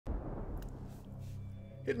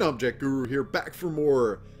Hidden Object Guru here, back for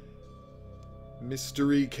more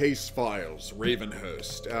Mystery Case Files,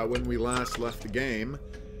 Ravenhearst. When we last left the game,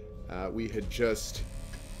 we had just,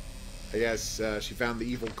 I guess, she found the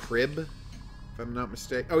evil crib, if I'm not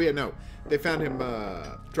mistaken. Oh yeah, no. They found him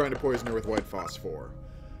trying to poison her with white phosphor,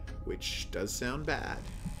 which does sound bad.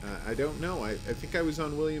 I don't know. I think I was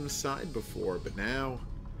on William's side before, but now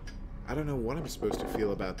I don't know what I'm supposed to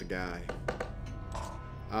feel about the guy.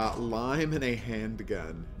 Lime and a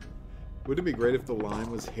handgun. Wouldn't it be great if the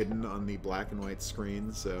lime was hidden on the black and white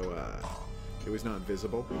screen so it was not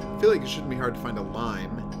visible? I feel like it shouldn't be hard to find a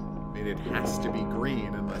lime. I mean, it has to be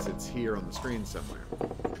green unless it's here on the screen somewhere.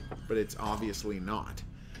 But it's obviously not.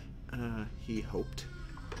 He hoped.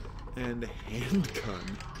 And a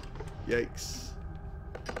handgun. Yikes.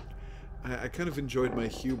 I kind of enjoyed my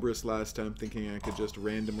hubris last time, thinking I could just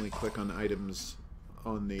randomly click on items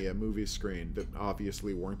on the movie screen that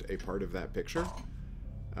obviously weren't a part of that picture.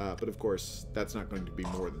 But of course, that's not going to be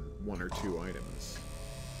more than one or two items.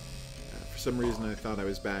 For some reason, I thought I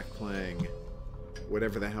was back playing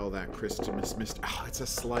whatever the hell that Christmas mist. Oh, it's a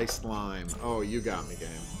sliced lime. Oh, you got me, game.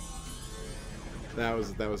 That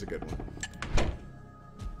was a good one.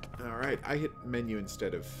 All right, I hit menu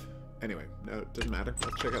instead of. Anyway, no, it doesn't matter.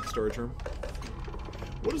 Let's check out the storage room.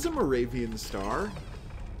 What is a Moravian star?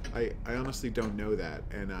 I honestly don't know that,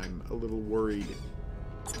 and I'm a little worried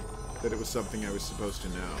that it was something I was supposed to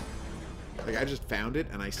know. Like, I just found it,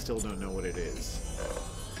 and I still don't know what it is.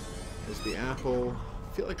 There's the apple.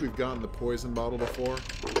 I feel like we've gotten the poison bottle before,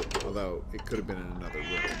 although it could have been in another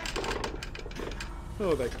room.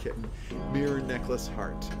 Oh, that kitten. Mirror, necklace,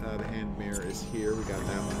 heart. The hand mirror is here. We got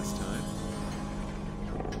that last time.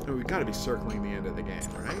 Oh, we've got to be circling the end of the game,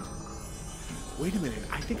 right? Wait a minute.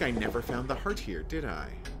 I think I never found the heart here, did I?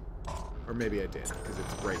 Or maybe I did, because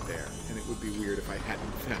it's right there. And it would be weird if I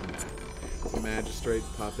hadn't found that. It's a magistrate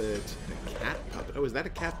puppet. A cat puppet. Oh, is that a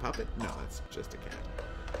cat puppet? No, that's just a cat.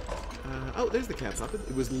 Oh, there's the cat puppet.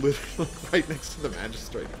 It was literally right next to the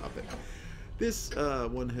magistrate puppet. This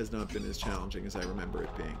one has not been as challenging as I remember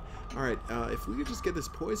it being. Alright, if we could just get this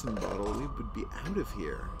poison bottle, we would be out of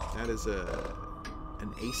here. That is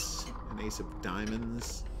an ace of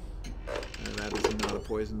diamonds. That is not a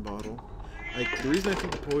poison bottle. Like, the reason I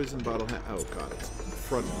think the poison bottle oh god, it's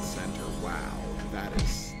front and center. Wow, that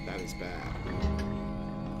is bad.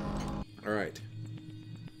 Alright.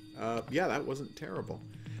 Yeah, that wasn't terrible.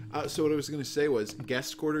 So what I was going to say was,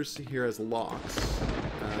 guest quarters here has locks.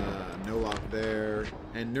 No lock there.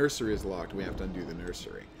 And nursery is locked. We have to undo the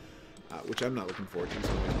nursery. Which I'm not looking forward to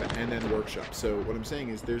so much. And then workshop. So what I'm saying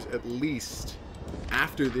is there's at least,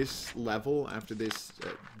 after this level, after this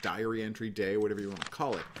diary entry day, whatever you want to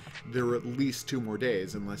call it, there are at least 2 more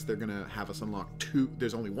days, unless they're going to have us unlock 2.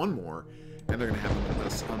 There's only 1 more, and they're going to have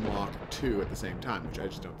us unlock 2 at the same time, which I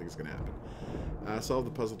just don't think is going to happen. Solve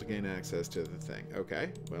the puzzle to gain access to the thing.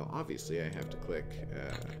 Okay, well, obviously I have to click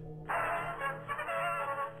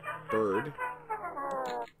bird,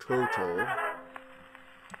 turtle.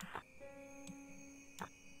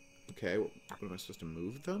 Okay, what am I supposed to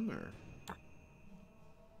move them, or?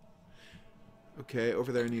 Okay,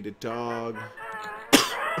 over there I need a dog.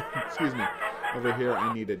 Excuse me. Over here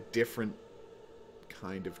I need a different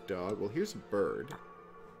kind of dog. Well, here's a bird.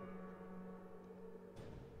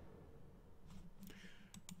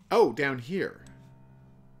 Oh, down here.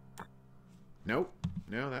 Nope.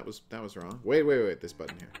 No, that was wrong. Wait, this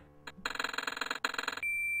button here.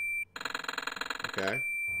 Okay.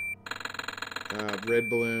 Red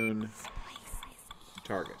balloon.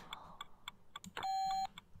 Target.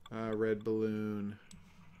 Red balloon.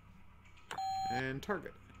 And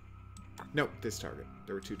target. Nope, this target.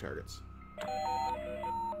 There were 2 targets. I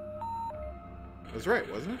was right,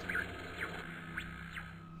 wasn't it?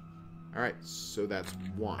 Alright, so that's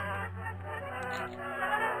 1.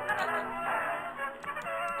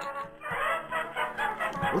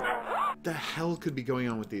 What the hell could be going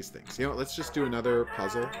on with these things? You know what, let's just do another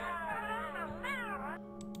puzzle.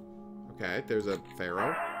 Okay, there's a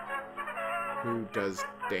pharaoh who does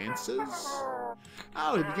dances.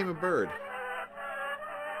 Oh, he became a bird.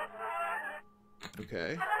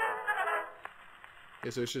 Okay.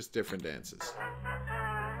 Yeah, so it's just different dances.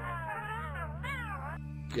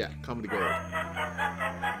 Yeah, comedy gold.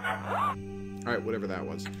 Alright, whatever that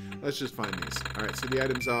was. Let's just find these. Alright, so the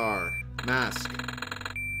items are mask,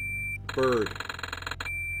 bird,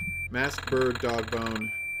 mask, bird, dog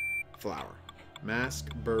bone, flower.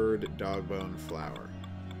 Mask, bird, dog bone, flower.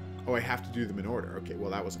 Oh, I have to do them in order. Okay,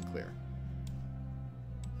 well, that wasn't clear.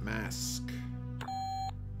 Mask,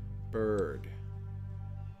 bird.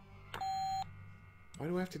 Why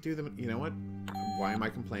do I have to do them? You know what? I'm Why am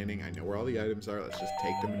I complaining? I know where all the items are. Let's just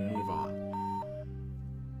take them and move on.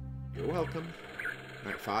 You're welcome.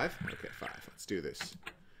 Alright, 5? Okay, 5. Let's do this.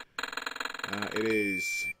 It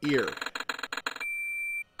is ear.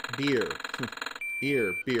 Beer.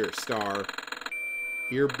 Ear, beer, star.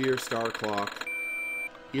 Ear, beer, star, clock.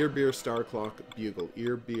 Ear, beer, star, clock, bugle.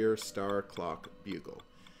 Ear, beer, star, clock, bugle.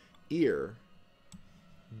 Ear,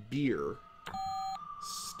 beer,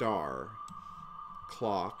 star,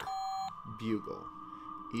 clock, bugle.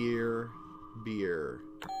 Ear, beer,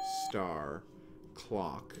 star,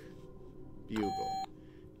 clock, bugle.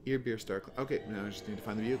 Ear, beer, star, clock. Okay, now I just need to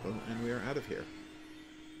find the bugle, and we are out of here.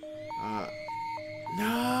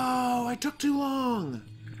 No! I took too long!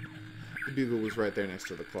 The bugle was right there next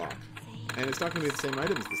to the clock. And it's not going to be the same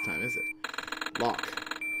items this time, is it? Lock.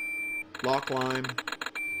 Lock lime.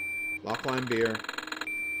 Lock lime beer.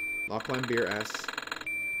 Lock lime beer S.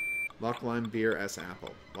 Lock lime beer S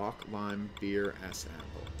apple. Lock lime beer S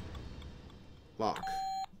apple. Lock.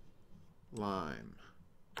 Lime.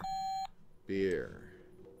 Beer.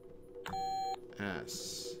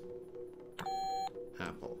 S.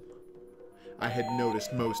 Apple. I had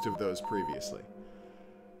noticed most of those previously.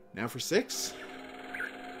 Now for 6?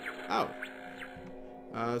 Oh.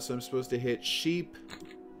 So I'm supposed to hit sheep,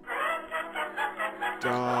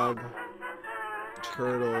 dog,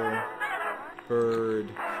 turtle, bird.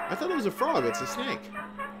 I thought it was a frog. It's a snake.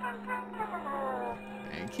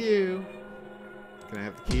 Thank you. Can I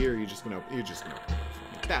have the key, or are you just gonna open it for me?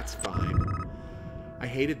 That's fine. I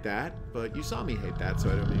hated that, but you saw me hate that, so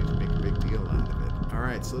I don't need to make a big deal out of it.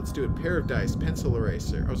 Alright, so let's do it. Pair of dice, pencil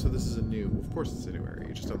eraser. Oh, so this is a new... Of course it's a new area.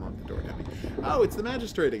 You just unlock the door, Debbie. Oh, it's the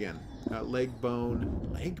magistrate again. Leg bone.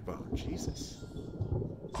 Leg bone? Jesus.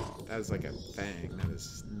 That is like a fang. That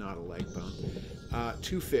is not a leg bone.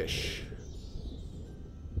 2 fish.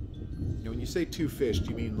 Now, when you say 2 fish, do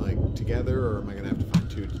you mean, like, together, or am I going to have to find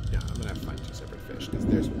 2? No, I'm going to have to find 2 separate fish, because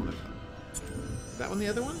there's one of them. Is that one the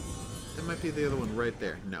other one? That might be the other one right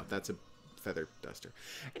there. No, that's a feather duster.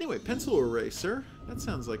 Anyway, pencil eraser. That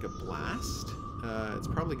sounds like a blast. It's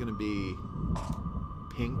probably going to be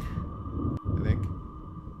pink, I think.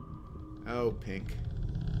 Oh, pink.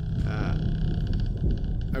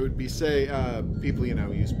 I would be people,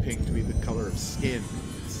 use pink to be the color of skin.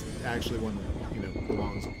 It's actually one,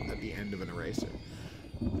 belongs at the end of an eraser.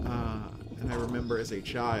 And I remember as a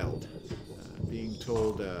child being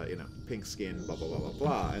told, pink skin, blah, blah, blah, blah,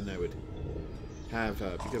 blah, and I would have,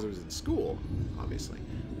 because I was in school, obviously,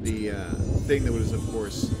 the thing that was, of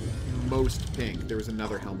course, most pink. There was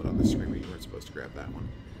another helmet on the screen, but you weren't supposed to grab that one.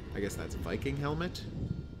 I guess that's Viking helmet?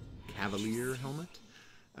 Cavalier helmet?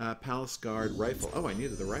 Palace Guard rifle. Oh, I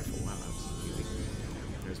needed the rifle. Wow, that was easy.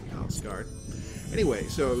 There's the Palace Guard. Anyway,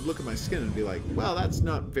 so I would look at my skin and be like, well, that's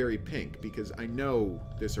not very pink, because I know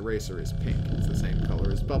this eraser is pink. It's the same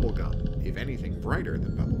color as bubblegum, if anything brighter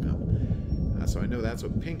than bubblegum. So I know that's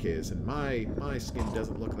what pink is, and my skin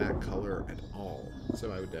doesn't look that color at all.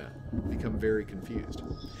 So I would become very confused.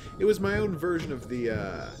 It was my own version of the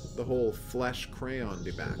whole flesh crayon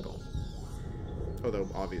debacle. Although,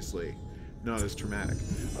 obviously, not as traumatic.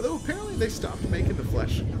 Although, apparently they stopped making the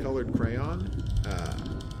flesh-colored crayon,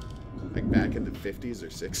 like back in the 50s or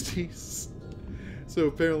 60s. So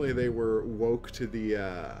apparently they were woke to the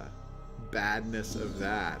badness of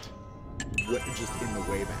that just in the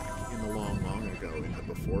way back, in the long, long ago, in the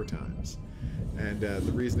before times. And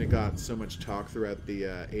the reason it got so much talk throughout the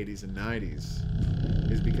 80s and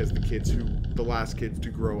 90s is because the last kids to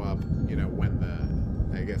grow up, when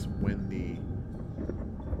the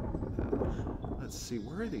let's see,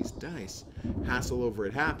 where are these dice? Hassle over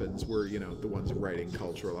it happens were, the ones writing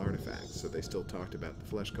cultural artifacts. So they still talked about the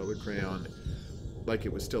flesh-colored crayon like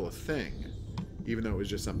it was still a thing, even though it was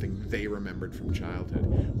just something they remembered from childhood.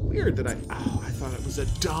 Weird that I thought it was a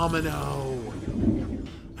domino.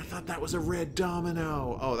 I thought that was a red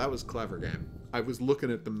domino. Oh, that was clever, game. I was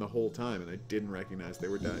looking at them the whole time, and I didn't recognize they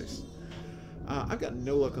were dice. I've got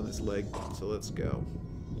no luck on this leg, so let's go.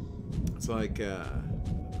 It's like,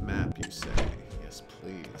 map, you say. Yes,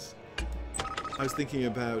 please. I was thinking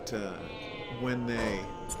about when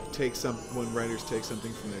writers take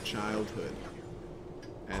something from their childhood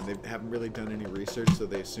and they haven't really done any research, so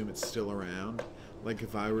they assume it's still around. Like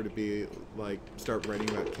if I were to start writing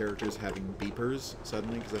about characters having beepers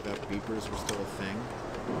suddenly, because I thought beepers were still a thing.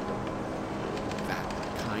 That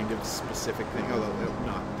kind of specific thing, although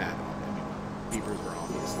not that. I mean, beepers were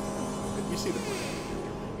obviously, but you see the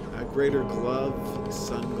point. Greater glove,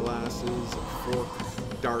 sunglasses, fork,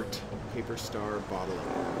 dart, paper star, bottle of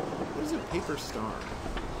water. What is a paper star?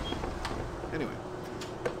 Anyway.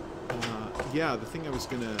 Yeah, the thing I was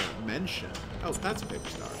going to mention... Oh, that's a paper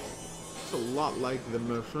star. It's a lot like the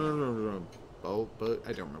bulb, but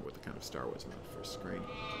I don't remember what the kind of star was on the first screen.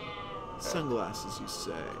 Sunglasses, you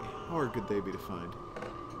say. How hard could they be to find?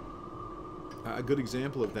 A good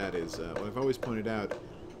example of that is what I've always pointed out.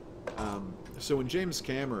 So when James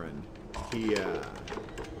Cameron, he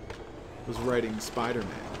was writing Spider-Man,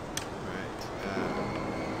 right?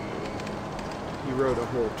 He wrote a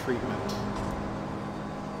whole treatment.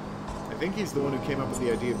 I think he's the one who came up with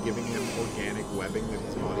the idea of giving him organic webbing that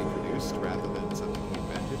his body produced rather than something he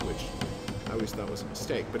invented, which I always thought was a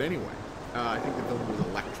mistake. But anyway, I think the villain was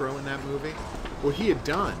Electro in that movie. What he had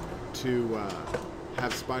done to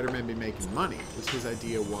have Spider-Man be making money was his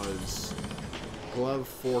idea was glove,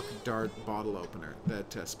 fork, dart, bottle opener.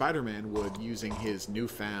 That Spider-Man would, using his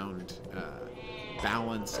newfound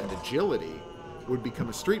balance and agility, would become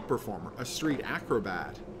a street performer, a street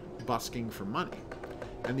acrobat, busking for money.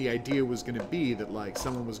 And the idea was going to be that, like,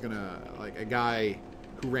 someone was going to, like, a guy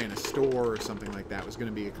who ran a store or something like that was going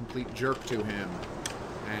to be a complete jerk to him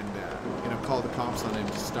and, you know, call the cops on him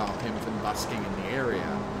to stop him from busking in the area,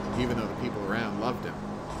 even though the people around loved him.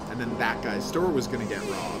 And then that guy's store was going to get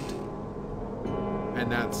robbed.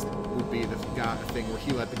 And that's would be the thing where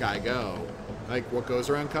he let the guy go. Like, what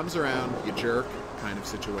goes around comes around, you jerk, kind of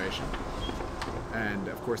situation. And,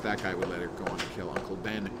 of course, that guy would let it go on to kill Uncle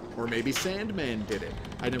Ben. Or maybe Sandman did it.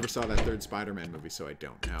 I never saw that third Spider-Man movie, so I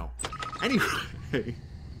don't know. Anyway.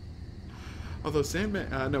 Although Sandman...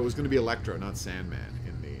 no, it was going to be Electro, not Sandman,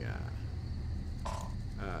 in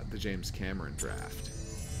the James Cameron draft.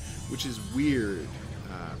 Which is weird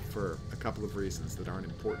for a couple of reasons that aren't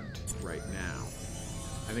important right now.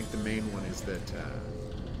 I think the main one is that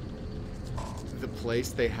the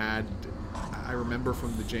place they had... I remember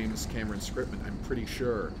from the James Cameron scriptment, I'm pretty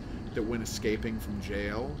sure that when escaping from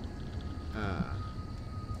jail,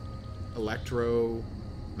 Electro...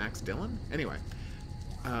 Max Dillon? Anyway,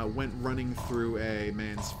 went running through a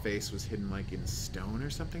man's face was hidden like in stone or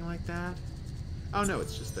something like that. Oh no,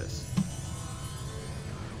 it's just this.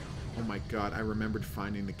 Oh my god, I remembered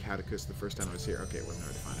finding the catechist the first time I was here. Okay, it wasn't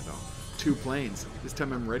hard to find at all. 2 planes. This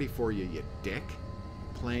time I'm ready for you, you dick.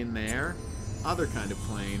 Plane there. Other kind of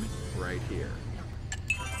plane right here.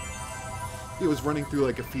 He was running through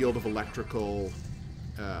like a field of electrical,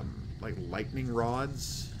 like lightning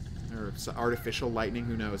rods, or artificial lightning,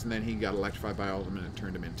 who knows, and then he got electrified by all of them and it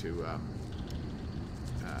turned him into,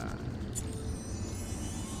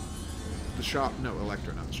 the shock, no,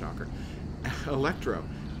 Electro, not the Shocker. Electro.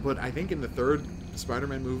 But I think in the third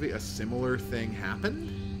Spider-Man movie, a similar thing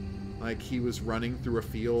happened. Like, he was running through a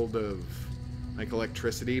field of, like,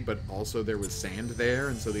 electricity, but also there was sand there,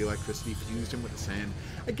 and so the electricity fused him with the sand.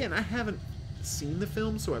 Again, I haven't seen the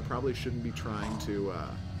film, so I probably shouldn't be trying to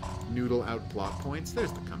noodle out plot points.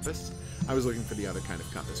 There's the compass. I was looking for the other kind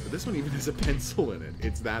of compass, but this one even has a pencil in it.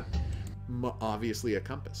 It's that obviously a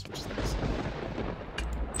compass, which is nice.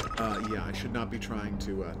 Yeah, I should not be trying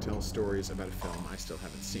to tell stories about a film I still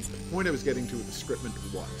haven't seen. The point I was getting to with the scriptment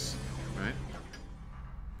was, right?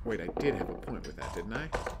 Wait, I did have a point with that, didn't I?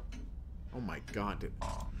 Oh my god,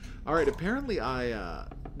 Alright, apparently I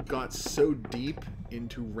got so deep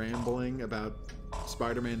into rambling about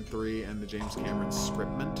Spider-Man 3 and the James Cameron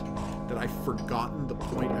scriptment that I've forgotten the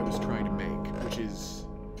point I was trying to make, which is,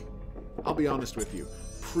 I'll be honest with you,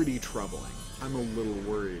 pretty troubling. I'm a little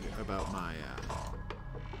worried about my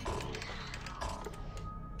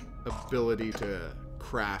ability to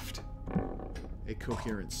craft a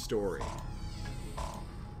coherent story.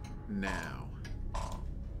 Now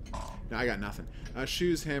I got nothing.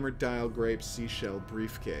 Shoes, hammer, dial, grapes, seashell,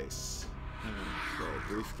 briefcase. Okay,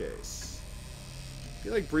 briefcase. I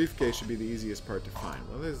feel like briefcase should be the easiest part to find.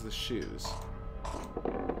 Well, there's the shoes.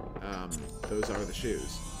 Those are the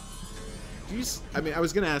shoes. Do you I mean, I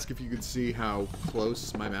was going to ask if you could see how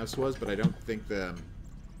close my mouse was, but I don't think the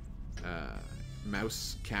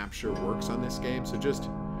mouse capture works on this game, so just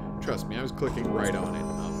trust me, I was clicking right on it a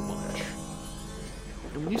bunch.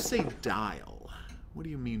 And when you say dial, what do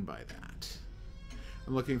you mean by that?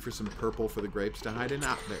 I'm looking for some purple for the grapes to hide in.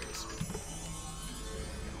 Ah, there it is.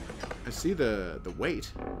 I see the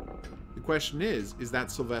weight. The question is that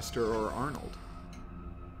Sylvester or Arnold?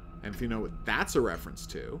 And if you know what that's a reference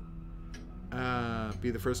to, be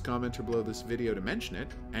the first commenter below this video to mention it,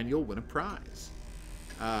 and you'll win a prize.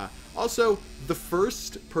 Also, the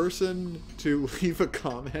first person to leave a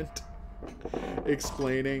comment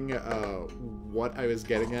explaining what I was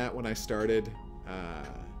getting at when I started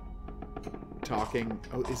talking.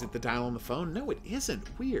 Oh, is it the dial on the phone? No, it isn't.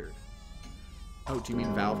 Weird. Oh, do you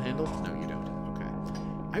mean valve handle? No, you don't.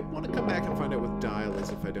 Okay. I want to come back and find out what dial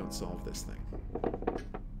is if I don't solve this thing.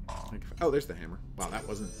 Oh, there's the hammer. Wow, that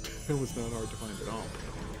was not hard to find at all.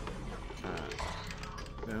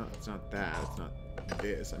 No, it's not that. It's not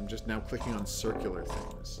this. I'm just now clicking on circular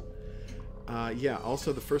things. Yeah,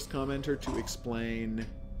 also the first commenter to explain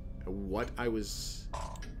what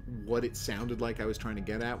it sounded like I was trying to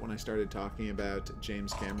get at when I started talking about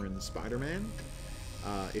James Cameron's Spider-Man.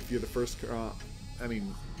 If you're the first,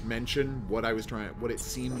 mention what it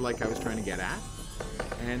seemed like I was trying to get at,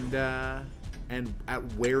 and at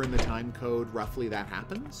where in the time code roughly that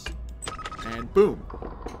happens, and boom,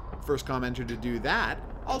 first commenter to do that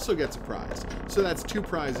also gets a prize. So that's 2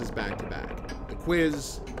 prizes back to back: the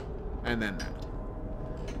quiz, and then that.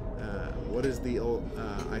 What is the old?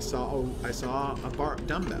 I saw a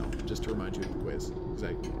dumbbell, just to remind you of the quiz, because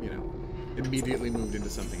I immediately moved into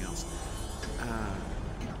something else.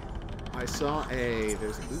 I saw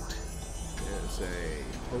there's a boot, there's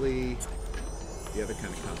a pulley, the other kind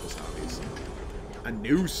of compass, obviously. A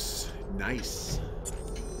noose, nice.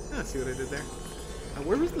 Ah, see what I did there?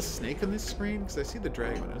 Where was the snake on this screen? Because I see the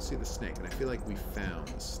dragon, I don't see the snake, and I feel like we found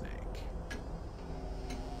the snake.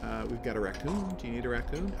 We've got a raccoon. Do you need a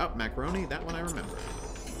raccoon? Oh, macaroni. That one I remember.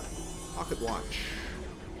 Pocket watch.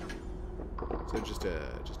 So just a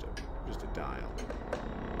dial.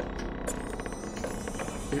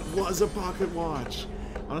 It was a pocket watch.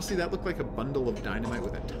 Honestly, that looked like a bundle of dynamite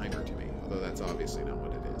with a timer to me. Although that's obviously not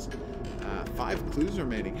what it is. 5 clues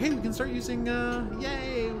remaining. Hey, we can start using.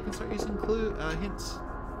 Yay! We can start using hints.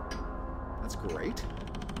 That's great.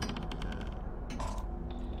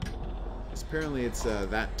 Apparently it's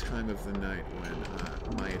that time of the night when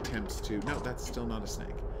my attempts to... No, that's still not a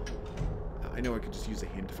snake. I know I could just use a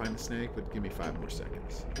hint to find the snake, but give me 5 more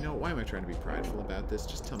seconds. You know, why am I trying to be prideful about this?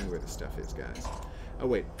 Just tell me where the stuff is, guys. Oh,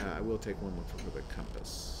 wait. I will take one look for the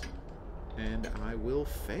compass. And I will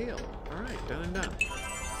fail. Alright, done and done.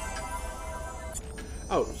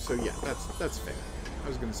 Oh, so yeah, that's fair. I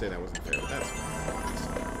was going to say that wasn't fair, but that's fair.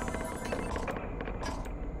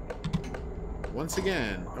 Once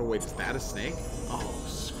again... Oh, wait, is that a snake? Oh,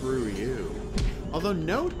 screw you. Although,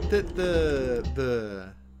 note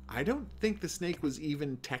that I don't think the snake was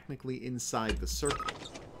even technically inside the circle.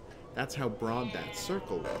 That's how broad that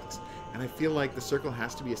circle was. And I feel like the circle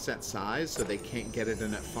has to be a set size, so they can't get it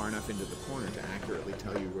far enough into the corner to accurately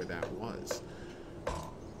tell you where that was.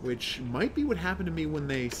 Which might be what happened to me when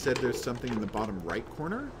they said there's something in the bottom right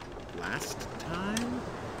corner last time.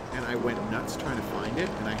 And I went nuts trying to find it,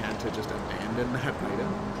 and I had to just abandon that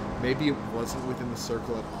item. Maybe it wasn't within the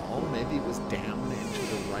circle at all. Maybe it was down and to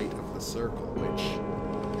the right of the circle, which,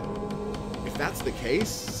 if that's the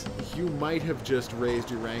case, you might have just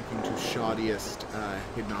raised your ranking to shoddiest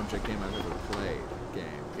hidden object game I've ever played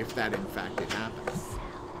game, if that in fact did happen.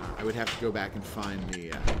 I would have to go back and find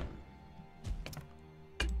the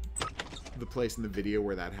place in the video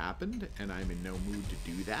where that happened, and I'm in no mood to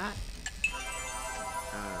do that.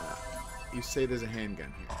 You say there's a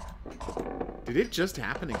handgun here. Did it just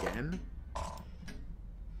happen again?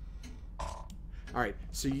 Alright,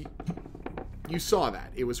 so you saw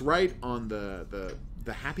that. It was right on the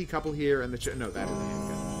happy couple here and the... No, that is a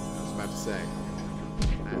handgun. I was about to say.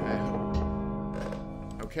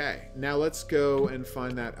 Okay, now let's go and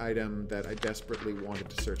find that item that I desperately wanted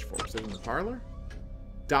to search for. Is it in the parlor?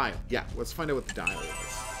 Dial. Yeah, let's find out what the dial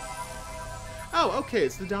is. Oh, okay,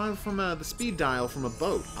 it's the dial from the speed dial from a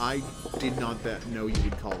boat. I did not know you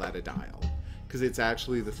would call that a dial, because it's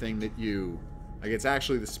actually the thing that you, like, it's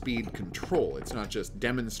actually the speed control. It's not just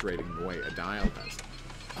demonstrating the way a dial does.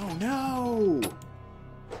 Oh no!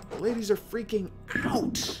 The ladies are freaking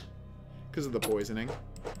out because of the poisoning.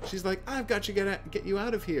 She's like, I've got to get you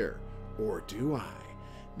out of here, or do I?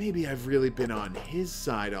 Maybe I've really been on his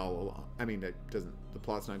side all along. I mean, the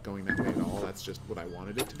plot's not going that way at all. That's just what I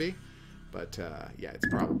wanted it to be. But, yeah, it's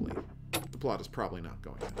probably... The plot is probably not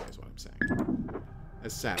going that way, is what I'm saying.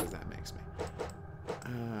 As sad as that makes me.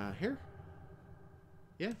 Hair?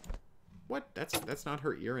 Yeah. What? That's not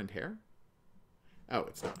her ear and hair? Oh,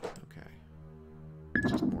 it's not. Okay.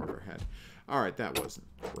 It's just more of her head. Alright, that wasn't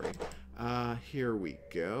great. Here we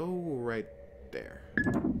go. Right there.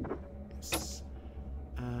 Yes.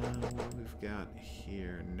 What we've got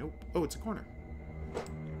here... Nope. Oh, it's a corner.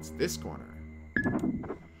 It's this corner.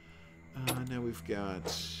 Now we've got...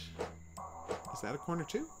 Is that a corner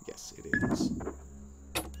too? Yes, it is.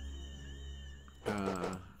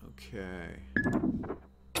 Okay.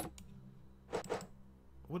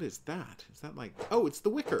 What is that? Is that like... Oh, it's the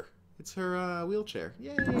wicker. It's her wheelchair.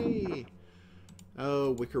 Yay!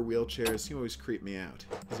 Oh, wicker wheelchairs seem to always creep me out.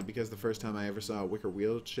 Is it because the first time I ever saw a wicker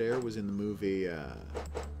wheelchair was in the movie...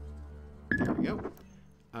 There we go.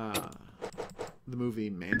 The movie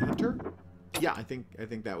Manhunter? Yeah, I think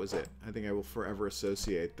that was it. I think I will forever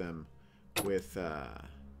associate them with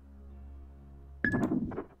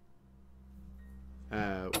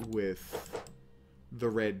with the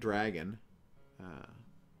red dragon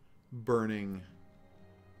burning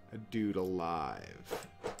a dude alive.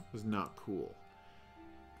 It was not cool.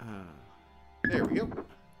 There we go.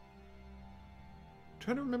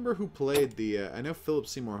 Trying to remember who played the... I know Philip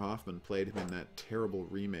Seymour Hoffman played him in that terrible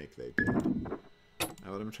remake they did.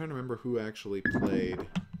 But I'm trying to remember who actually played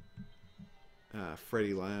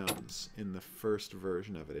Freddie Lowndes in the first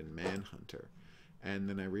version of it in Manhunter. And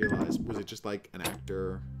then I realized, was it just like an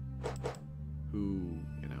actor who,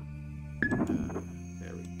 you know...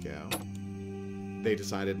 there we go. They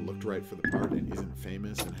decided looked right for the part and isn't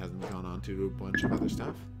famous and hasn't gone on to do a bunch of other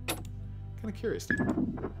stuff. Kind of curious to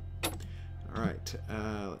know. Alright,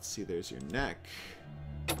 let's see, there's your neck.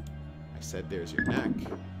 I said there's your neck.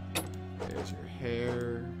 There's your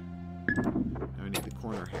hair. Now I need the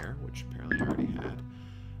corner hair, which apparently I already had.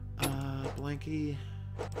 Blankie.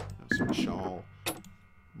 Oh, some shawl.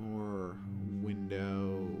 More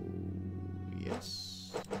window.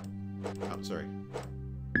 Yes. Oh, sorry.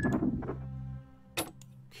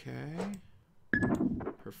 Okay.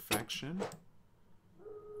 Perfection.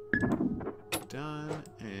 Done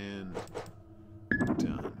and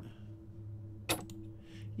done.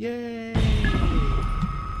 Yay!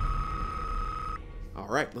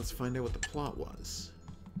 Alright, let's find out what the plot was.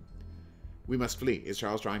 We must flee. Is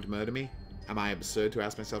Charles trying to murder me? Am I absurd to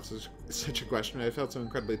ask myself such a question? I felt so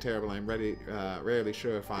incredibly terrible. I'm rarely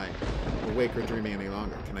sure if I am awake or dreaming any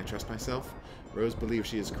longer. Can I trust myself? Rose believes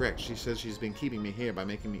she is correct. She says she's been keeping me here by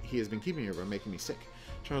making me... He has been keeping me here by making me sick.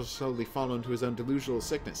 Charles has slowly fallen into his own delusional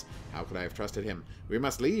sickness. How could I have trusted him? We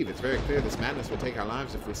must leave. It's very clear this madness will take our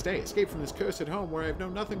lives if we stay. Escape from this cursed home where I have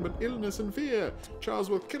known nothing but illness and fear. Charles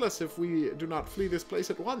will kill us if we do not flee this place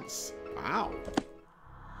at once. Wow.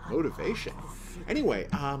 Motivation. Anyway,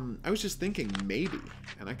 I was just thinking maybe,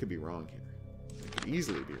 and I could be wrong here. I could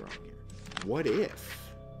easily be wrong here. What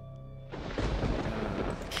if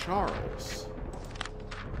Charles...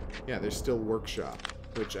 Yeah, there's still workshop,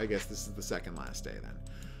 which I guess this is the second last day then.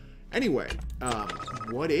 Anyway,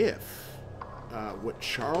 what if what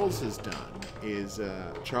Charles has done is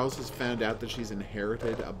Charles has found out that she's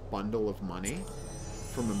inherited a bundle of money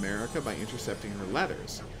from America by intercepting her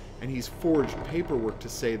letters. And he's forged paperwork to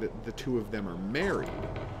say that the two of them are married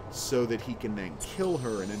so that he can then kill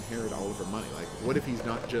her and inherit all of her money. Like, what if he's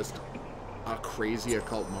not just a crazy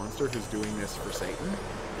occult monster who's doing this for Satan?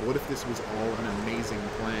 What if this was all an amazing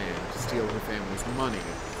plan to steal her family's money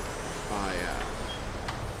by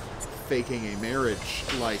faking a marriage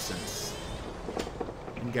license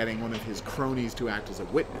and getting one of his cronies to act as a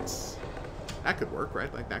witness? That could work,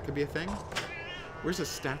 right? Like, that could be a thing. Where's a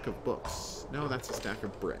stack of books? No, that's a stack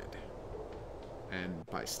of bread. And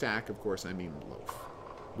by stack, of course, I mean loaf.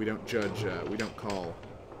 We don't judge, we don't call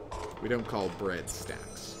bread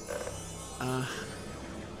stacks.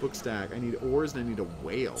 Book stack. I need oars and I need a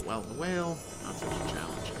whale. Well, the whale, not such a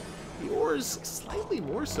challenge. The oars, slightly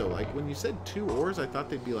more so. Like, when you said 2 oars, I thought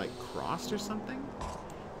they'd be, like, crossed or something.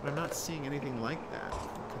 But I'm not seeing anything like that.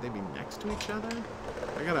 Could they be next to each other?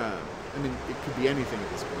 I mean, it could be anything at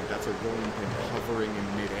this point. That's a rolling pin hovering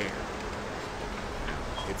in midair.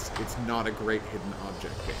 It's not a great hidden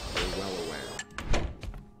object game. We're well aware.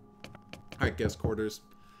 Alright, guest quarters.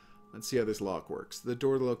 Let's see how this lock works. The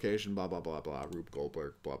door to location, blah, blah, blah, blah. Rube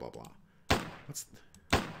Goldberg, blah, blah, blah. What's...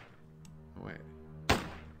 Oh, wait.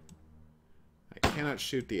 I cannot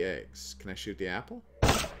shoot the eggs. Can I shoot the apple?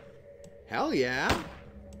 Hell yeah!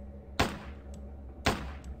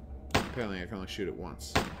 Apparently I can only shoot it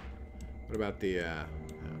once. What about the,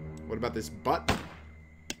 what about this button?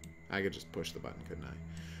 I could just push the button, couldn't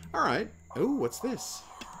I? Alright. Oh, what's this?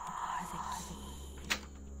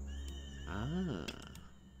 Ah.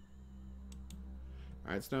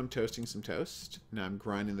 Alright, so now I'm toasting some toast. Now I'm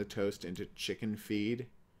grinding the toast into chicken feed.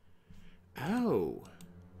 Oh.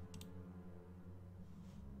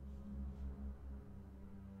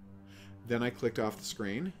 Then I clicked off the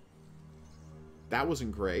screen. That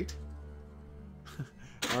wasn't great.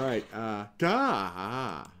 Alright, 3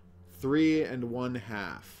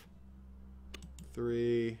 1/2.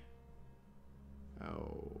 3.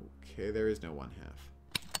 Okay, there is no 1/2.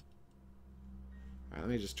 Alright, let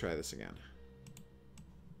me just try this again.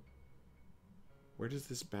 Where does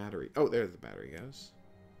this battery... Oh, there the battery goes.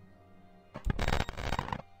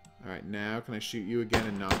 Alright, now can I shoot you again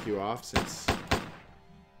and knock you off since...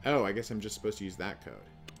 Oh, I guess I'm just supposed to use that code.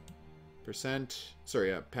 Percent...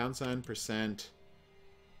 Sorry, pound sign, percent...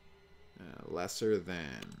 lesser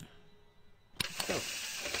than... Go.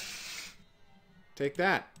 Take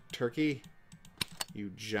that, turkey.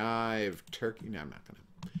 You jive, turkey. No, I'm not gonna.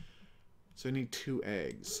 So I need 2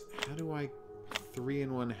 eggs. How do I... 3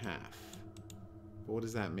 1/2. But what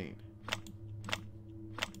does that mean?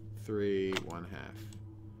 3 1/2.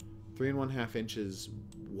 3 1/2 inches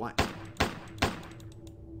what?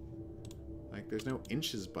 Like, there's no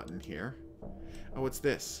inches button here. Oh, what's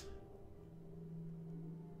this?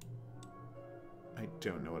 I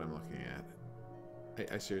don't know what I'm looking at.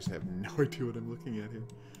 I seriously have no idea what I'm looking at here.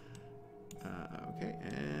 Okay,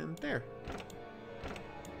 and there.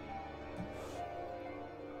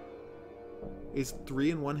 Is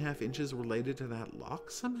 3 1/2 inches related to that lock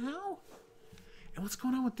somehow? And what's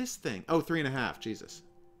going on with this thing? Oh, 3 1/2. Jesus.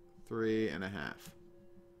 3 1/2.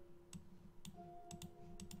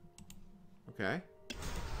 Okay.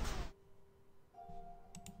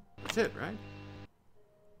 That's it, right?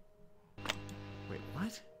 Wait,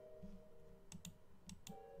 what?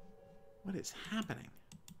 What is happening?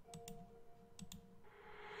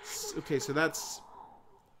 Okay, so that's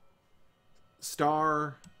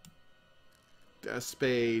star,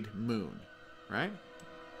 spade, moon, right?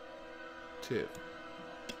 2.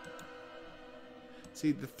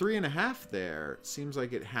 See, the 3 1/2 there seems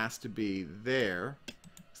like it has to be there,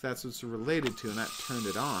 because that's what's related to, and that turned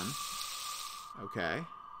it on. Okay.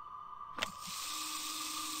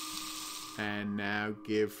 And now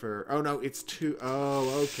give her... Oh, no, it's 2...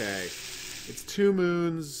 Oh, okay. It's 2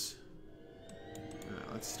 moons.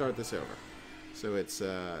 Let's start this over. So it's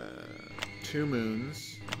 2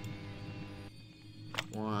 moons.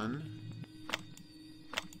 1.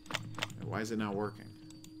 Why is it not working?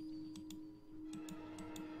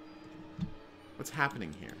 What's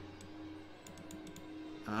happening here?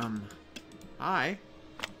 Hi.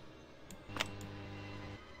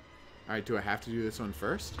 Alright, do I have to do this one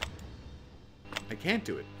first? I can't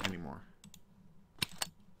do it anymore.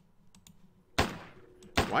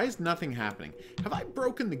 Why is nothing happening? Have I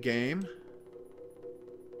broken the game?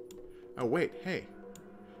 Oh, wait, hey.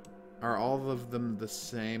 Are all of them the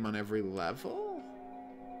same on every level?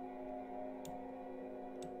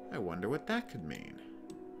 I wonder what that could mean.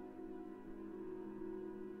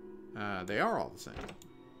 They are all the same.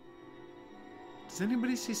 Does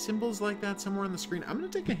anybody see symbols like that somewhere on the screen? I'm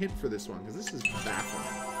going to take a hint for this one, because this is baffling.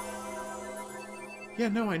 Yeah,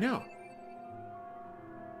 no, I know.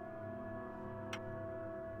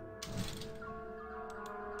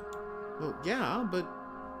 Well, yeah, but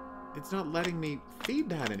it's not letting me feed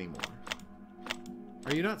that anymore.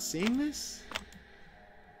 Are you not seeing this?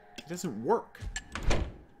 It doesn't work.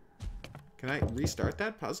 Can I restart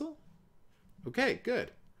that puzzle? Okay,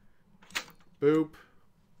 good. Boop.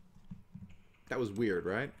 That was weird,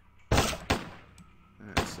 right?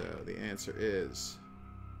 Alright, so the answer is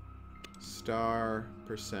star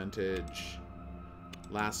percentage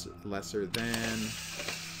lesser than.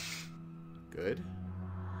 Good.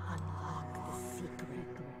 Unlock the secret.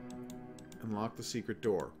 Unlock the secret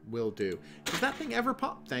door. Will do. Does that thing ever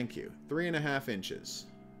pop? Thank you. 3 1/2 inches.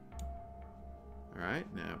 Alright,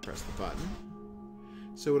 now press the button.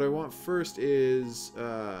 So what I want first is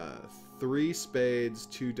 3 spades,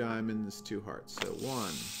 2 diamonds, 2 hearts. So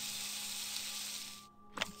 1,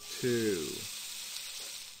 2,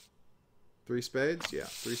 3 spades? Yeah,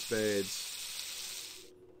 3 spades.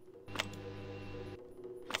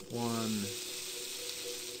 1,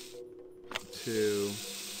 2,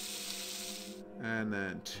 and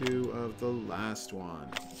then 2 of the last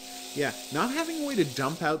one. Yeah, not having a way to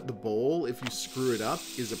dump out the bowl if you screw it up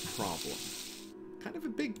is a problem. Kind of a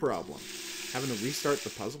big problem. Having to restart the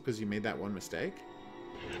puzzle because you made that one mistake.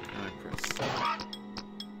 Press.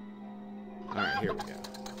 Alright, here we go.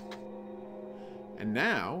 And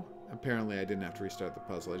now, apparently I didn't have to restart the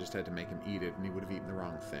puzzle. I just had to make him eat it, and he would have eaten the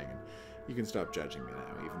wrong thing. And you can stop judging me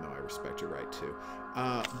now, even though I respect your right to.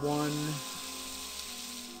 1,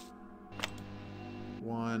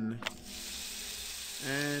 1,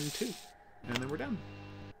 and 2. And then we're done.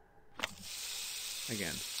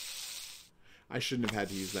 Again. I shouldn't have had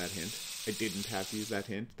to use that hint. I didn't have to use that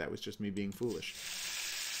hint. That was just me being foolish.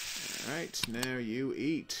 Alright, now you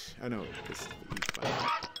eat. Oh no, this is the eat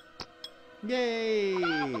button.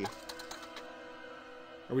 Yay!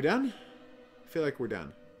 Are we done? I feel like we're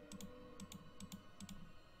done.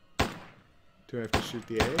 Do I have to shoot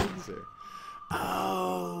the eggs? Or...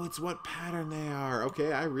 Oh, it's what pattern they are.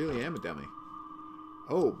 Okay, I really am a dummy.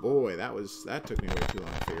 Oh boy, that took me way too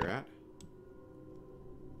long to figure out.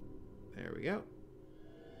 There we go.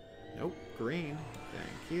 Nope, green.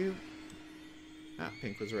 Thank you. Ah,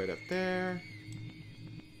 pink was right up there.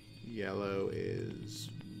 Yellow is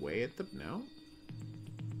way at the... No?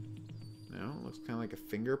 No, looks kind of like a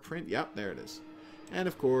fingerprint. Yep, there it is. And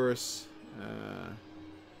of course,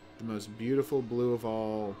 the most beautiful blue of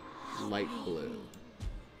all, light blue.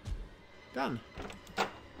 Done.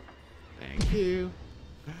 Thank you.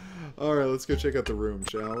 Alright, let's go check out the room,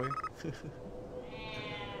 shall we?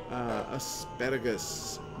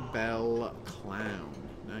 Asparagus Bell Clown.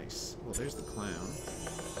 Nice. Well, there's the clown.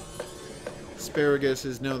 Asparagus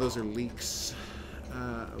is... No, those are leeks.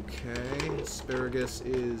 Okay. Asparagus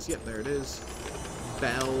is... Yep, there it is.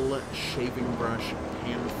 Bell, shaving brush,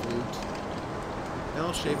 pan flute.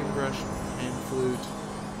 Bell, shaving brush, pan flute.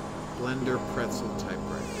 Blender, pretzel,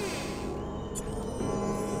 typewriter.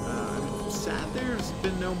 I'm sad there's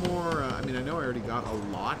been no more... I mean, I know I already got a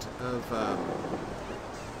lot of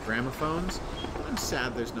gramophones, but I'm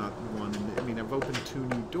sad there's not one. I mean, I've opened 2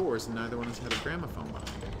 new doors, and neither one has had a gramophone behind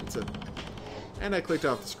it. It's a... And I clicked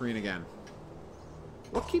off the screen again.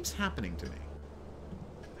 What keeps happening to me?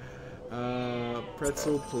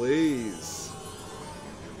 Pretzel, please.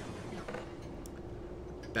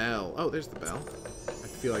 Bell. Oh, there's the bell. I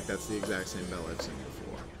feel like that's the exact same bell I've seen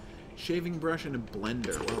before. Shaving brush and a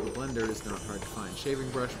blender. Well, the blender is not hard to find. Shaving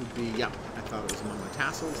brush would be... Yep, I thought it was among my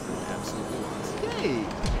tassels, and it absolutely was. Yay!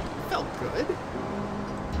 Felt good.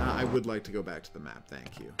 I would like to go back to the map,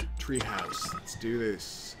 thank you. Treehouse. Let's do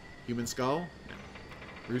this. Human skull? No.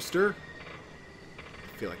 Rooster?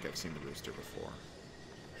 I feel like I've seen the rooster before.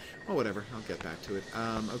 Well, whatever. I'll get back to it.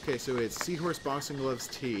 Okay, so it's seahorse, boxing gloves,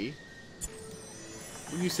 tea.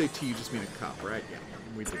 When you say tea, you just mean a cup, right? Yeah,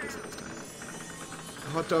 we did this last time.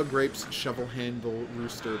 Hot dog, grapes, shovel handle,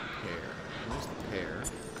 rooster, pear. Where's the pear?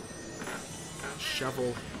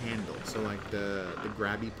 Shovel handle. So like the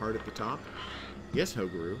grabby part at the top. Yes,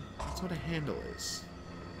 Hoguru. That's what a handle is.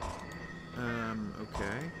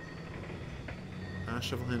 Okay.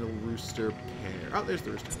 Shovel handle, rooster, pear. Oh, there's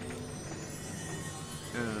the rooster.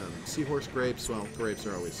 Seahorse, grapes. Well, grapes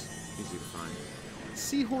are always easy to find.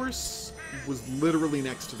 Seahorse was literally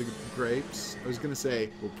next to the grapes. I was going to say,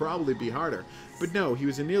 will probably be harder. But no, he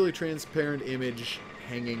was a nearly transparent image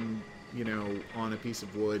hanging, you know, on a piece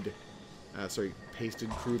of wood. Sorry, pasted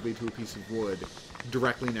crudely to a piece of wood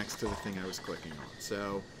directly next to the thing I was clicking on.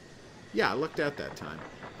 So, yeah, I lucked out that time.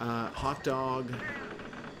 Hot dog,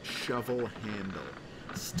 shovel handle.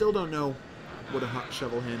 Still don't know what a hot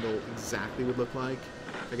shovel handle exactly would look like.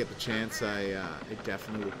 If I get the chance, I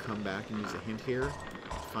definitely will come back and use a hint here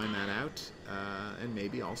to find that out. And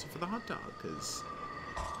maybe also for the hot dog, because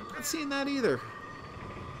I'm not seeing that either.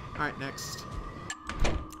 Alright, next.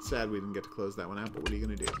 Sad we didn't get to close that one out, but what are you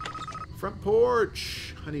going to do? Front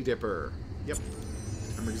porch! Honey dipper. Yep.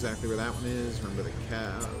 Remember exactly where that one is. Remember the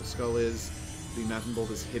cow skull is. The nut and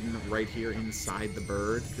bolt is hidden right here inside the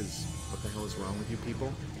bird, because what the hell is wrong with you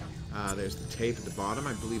people? There's the tape at the bottom.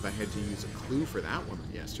 I believe I had to use a clue for that one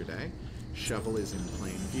yesterday. Shovel is in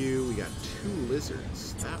plain view. We got 2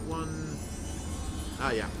 lizards. That one...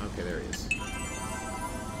 Ah, yeah. Okay, there he is.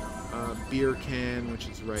 Beer can, which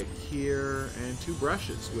is right here. And 2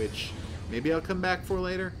 brushes, which maybe I'll come back for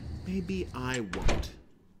later. Maybe I won't.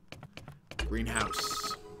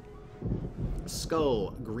 Greenhouse.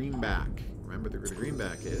 Skull, greenback. Remember where the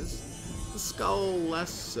greenback is. The skull, less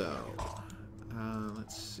so.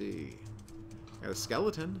 Let's see. Got a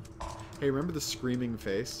skeleton. Hey, remember the screaming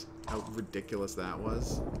face? How ridiculous that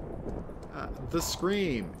was? The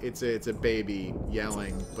scream. It's a baby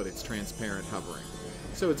yelling, but it's transparent hovering.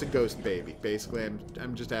 So it's a ghost baby. Basically,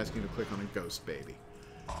 I'm just asking you to click on a ghost baby.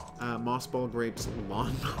 Mossball grapes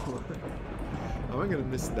lawnmower. How am I going to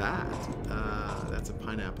miss that? That's a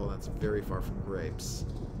pineapple. That's very far from grapes.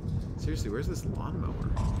 Seriously, where's this lawnmower?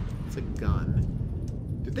 It's a gun.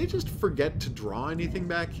 Did they just forget to draw anything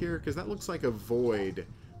back here? Because that looks like a void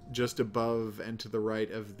just above and to the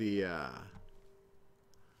right of the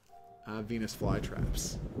Venus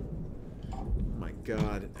flytraps. Oh my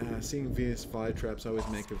god. Seeing Venus flytraps always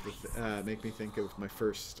make me think of my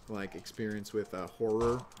first like experience with a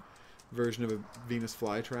horror version of a Venus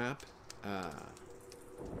flytrap.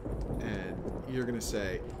 And you're going to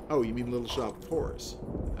say, oh, you mean Little Shop of Horrors?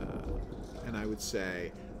 And I would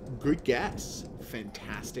say, good guess.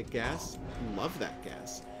 Fantastic guess. Love that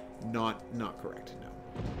guess. Not correct,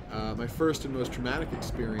 no. My first and most traumatic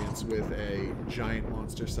experience with a giant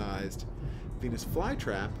monster-sized Venus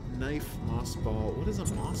flytrap, knife, moss ball. What is a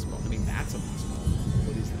moss ball? I mean, that's a moss ball.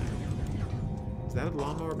 What is that? Is that a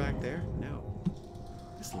lawnmower back there? No.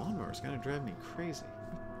 This lawnmower is going to drive me crazy.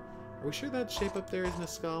 Are we sure that shape up there isn't a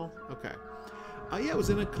skull? Okay. Yeah, it was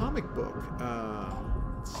in a comic book.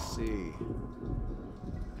 Let's see.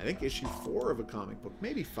 I think issue 4 of a comic book.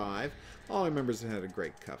 Maybe 5. All I remember is it had a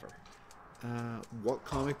great cover. What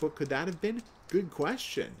comic book could that have been? Good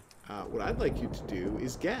question. What I'd like you to do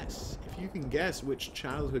is guess. If you can guess which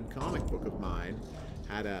childhood comic book of mine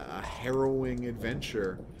had a harrowing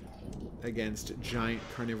adventure against giant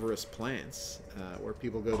carnivorous plants, where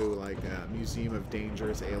people go to like a museum of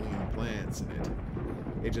dangerous alien plants, and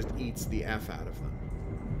it just eats the F out of them.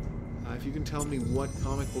 If you can tell me what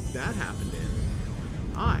comic book that happened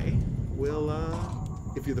in, I will,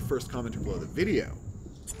 if you're the first commenter below the video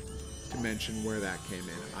to mention where that came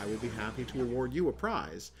in, I will be happy to award you a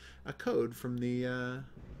prize, a code from the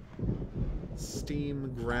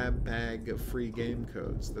Steam grab bag of free game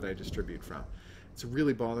codes that I distribute from. It's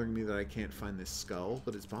really bothering me that I can't find this skull,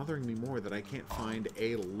 but it's bothering me more that I can't find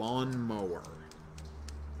a lawnmower.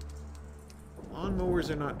 Lawnmowers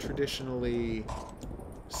are not traditionally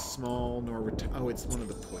small nor oh, it's one of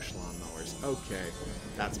the push lawnmowers. Okay,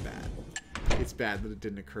 that's bad. It's bad that it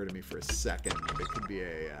didn't occur to me for a second that it could be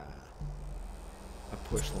a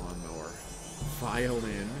push lawnmower.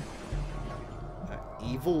 Violin.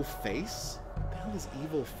 Evil face? What the hell does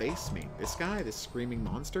evil face mean? This guy? This screaming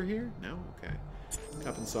monster here? No? Okay.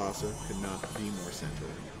 Cup and saucer could not be more central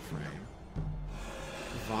in the frame.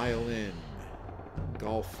 Violin.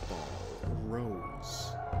 Golf ball.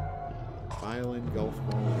 Rose. Violin, golf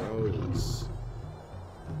ball, rose.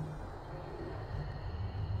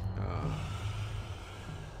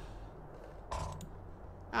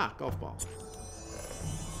 Golf ball.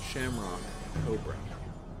 Shamrock, cobra.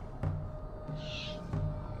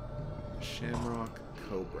 Shamrock,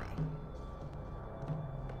 cobra.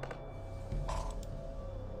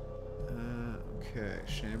 Okay,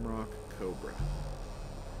 Shamrock, cobra.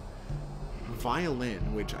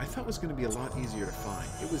 Violin, which I thought was going to be a lot easier to find.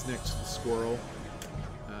 It was next to the squirrel.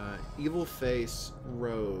 Evil face,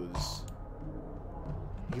 rose.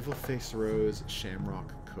 Evil face, rose,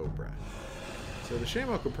 Shamrock, cobra. So the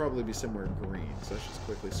Shamrock would probably be somewhere green, so let's just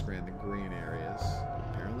quickly scan the green areas.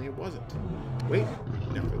 Apparently it wasn't. Wait,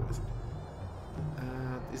 no, it wasn't.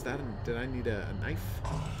 Is that did I need a knife?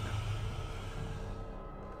 No.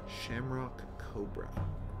 Shamrock, cobra.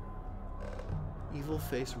 Evil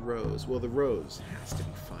face, rose. Well, the rose has to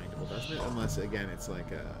be findable, doesn't it? Unless, again, it's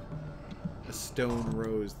like a stone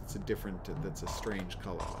rose that's a strange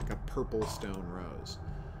color, like a purple stone rose.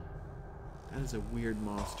 That is a weird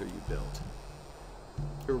monster you built.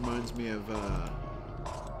 It reminds me of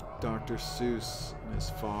Dr. Seuss and his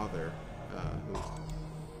father.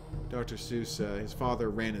 Dr. Seuss, his father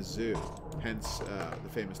ran a zoo, hence the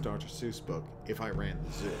famous Dr. Seuss book, If I Ran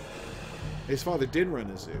the Zoo. His father did run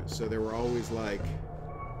a zoo, so there were always, like,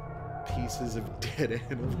 pieces of dead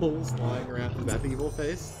animals lying around. Is that the evil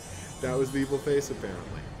face? That was the evil face,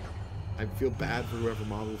 apparently. I feel bad for whoever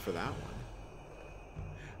modeled for that one.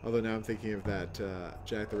 Although now I'm thinking of that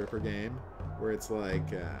Jack the Ripper game, where it's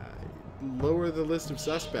like, lower the list of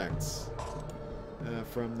suspects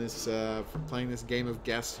from this, from playing this game of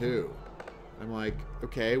Guess Who. I'm like,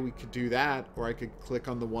 okay, we could do that, or I could click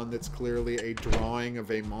on the one that's clearly a drawing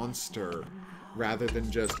of a monster, rather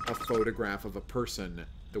than just a photograph of a person,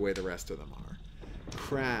 the way the rest of them are.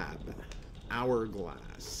 Crab,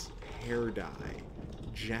 hourglass, hair dye,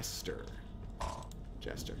 jester.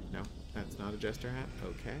 Jester, no, that's not a jester hat.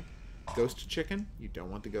 Okay. Ghost chicken? You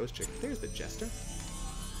don't want the ghost chicken. There's the jester.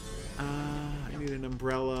 I need an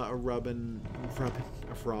umbrella, a robin,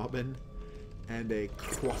 and a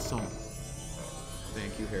croissant.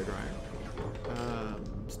 Thank you, hairdryer.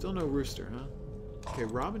 Still no rooster, huh? Okay,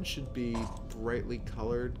 robin should be brightly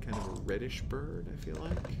colored, kind of a reddish bird, I feel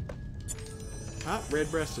like. Ah,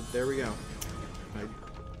 red-breasted. There we go. I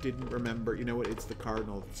didn't remember. You know what? It's the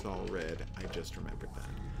cardinal that's all red. I just remembered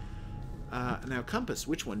that. Now, compass.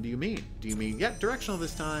 Which one do you mean? Do you mean... Yeah, directional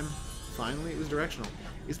this time. Finally, it was directional.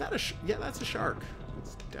 Is that a... Yeah, that's a shark.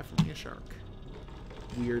 It's definitely a shark.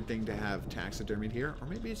 Weird thing to have taxidermied here. Or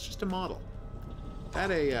maybe it's just a model. Is that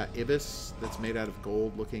a ibis that's made out of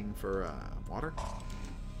gold looking for water?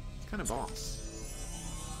 It's kind of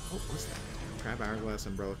boss. What was that? Crab, hourglass,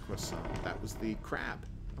 umbrella, croissant. That was the crab.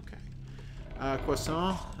 Okay.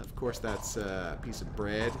 Croissant, of course, that's a piece of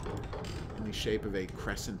bread in the shape of a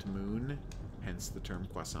crescent moon, hence the term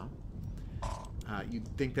croissant. You'd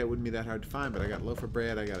think that wouldn't be that hard to find, but I got loaf of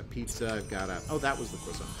bread, I got a pizza, I've got a... Oh, that was the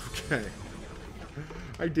croissant.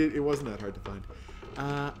 Okay. It wasn't that hard to find.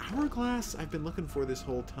 Hourglass, I've been looking for this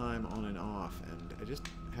whole time on and off, and I just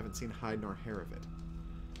haven't seen hide nor hair of it.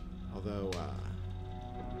 Although,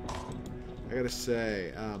 I gotta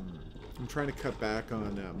say, I'm trying to cut back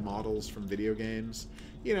on models from video games.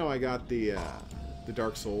 You know, I got the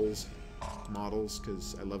Dark Souls models,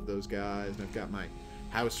 because I love those guys, and I've got my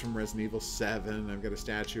house from Resident Evil 7, I've got a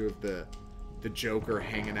statue of the Joker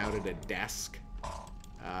hanging out at a desk.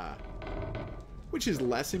 Which is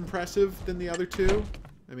less impressive than the other two.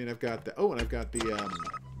 I mean, I've got the... Oh, and I've got the,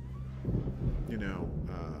 you know...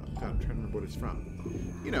 God, I'm trying to remember what it's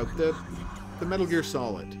from. You know, the Metal Gear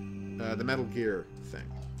Solid. The Metal Gear thing.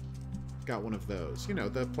 Got one of those. You know,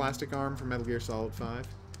 the plastic arm from Metal Gear Solid 5.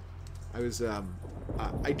 I was, I'm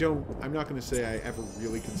not going to say I ever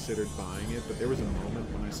really considered buying it, but there was a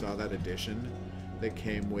moment when I saw that edition that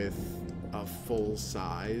came with a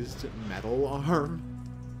full-sized metal arm.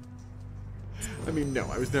 I mean, no,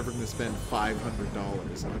 I was never going to spend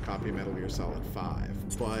 $500 on a copy of Metal Gear Solid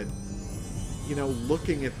 5, but, you know,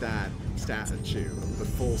 looking at that statue, the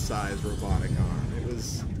full-size robotic arm, it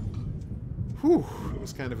was, whew, it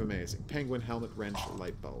was kind of amazing. Penguin helmet wrench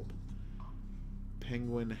light bulb.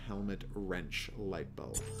 Penguin helmet wrench light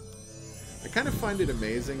bulb. I kind of find it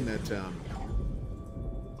amazing that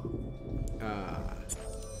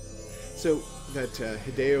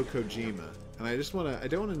Hideo Kojima, and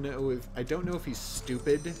I don't know if he's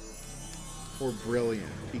stupid or brilliant,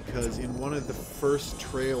 because in one of the first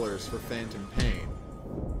trailers for Phantom Pain,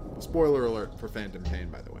 spoiler alert for Phantom Pain,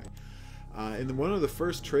 by the way, in one of the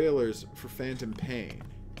first trailers for Phantom Pain,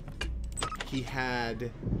 he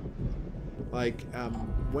had, like,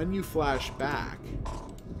 when you flash back,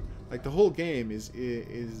 like, the whole game is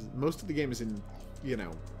most of the game is in, you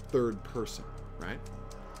know, third person, right?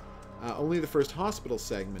 Only the first hospital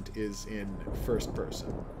segment is in first person.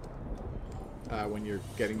 When you're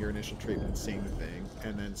getting your initial treatment, seeing the thing,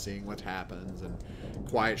 and then seeing what happens, and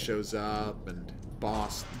Quiet shows up, and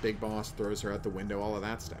Big Boss throws her out the window, all of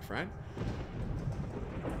that stuff, right?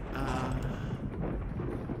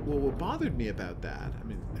 Well, what bothered me about that, I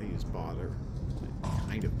mean, I use bother,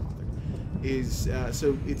 kind of bothered, is,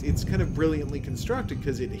 so it's kind of brilliantly constructed,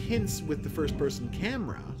 because it hints with the first-person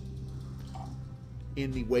camera in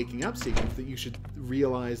the waking up sequence that you should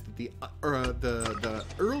realize that the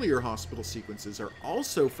earlier hospital sequences are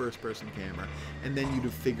also first-person camera, and then you'd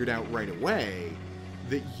have figured out right away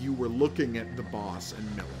that you were looking at the boss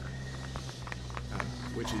and Miller,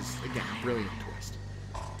 which is, again, a brilliant twist.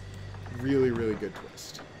 Really, really good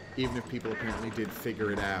twist. Even if people apparently did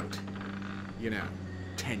figure it out, you know,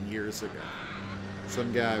 10 years ago.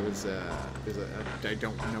 Some guy was, I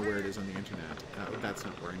don't know where it is on the internet. That's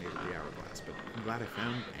not where I needed the hourglass, but I'm glad I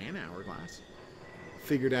found an hourglass.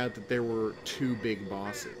 Figured out that there were two big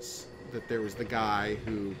bosses. That there was the guy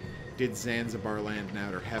who did Zanzibar Land and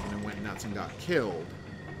Outer Heaven and went nuts and got killed.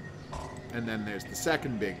 And then there's the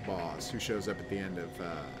second big boss who shows up at the end of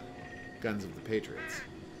Guns of the Patriots.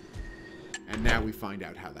 And now we find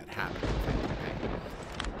out how that happened.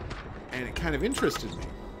 And it kind of interested me.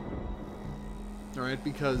 Alright,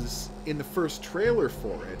 because in the first trailer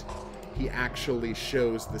for it, he actually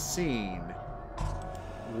shows the scene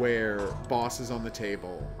where Boss is on the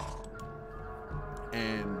table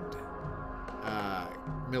and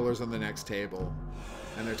Miller's on the next table,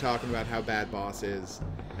 and they're talking about how bad Boss is,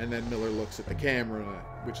 and then Miller looks at the camera,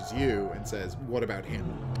 which is you, and says, "What about him?"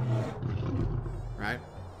 Right?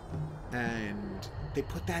 And they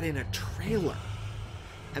put that in a trailer.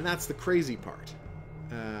 And that's the crazy part.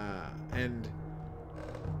 And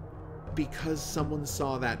because someone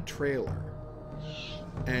saw that trailer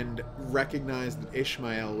and recognized that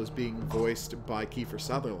Ishmael was being voiced by Kiefer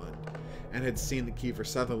Sutherland, and had seen that Kiefer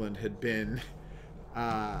Sutherland had been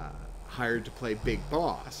hired to play Big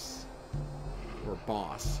Boss,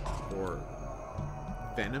 or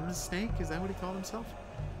Venom Snake, is that what he called himself?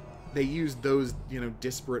 They used those, you know,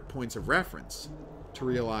 disparate points of reference to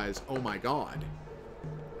realize, oh my god,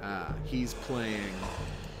 he's playing,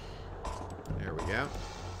 there we go.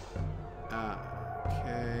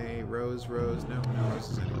 Okay, Rose, no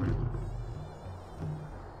roses anywhere.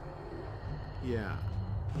 Yeah.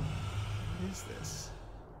 What is this?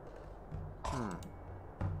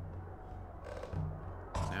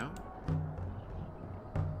 No?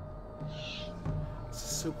 This is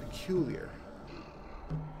so peculiar.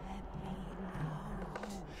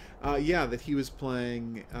 Yeah, that he was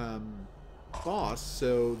playing Boss,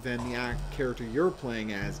 so then the character you're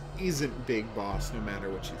playing as isn't Big Boss, no matter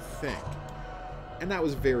what you think. And that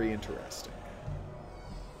was very interesting.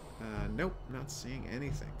 Nope, not seeing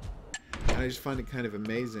anything. And I just find it kind of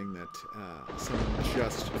amazing that someone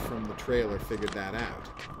just from the trailer figured that out.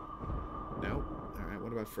 Nope. Alright,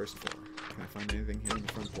 what about first floor? Can I find anything here on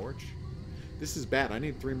the front porch? This is bad. I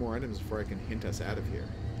need 3 more items before I can hint us out of here.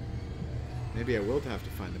 Maybe I will have to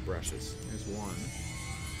find the brushes. There's one.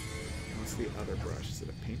 What's the other brush? Is it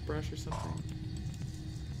a paintbrush or something?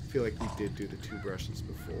 I feel like we did do the 2 brushes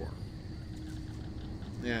before.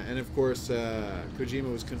 Yeah, and of course,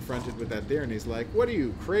 Kojima was confronted with that there, and he's like, "What are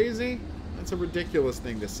you, crazy? That's a ridiculous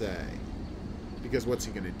thing to say." Because what's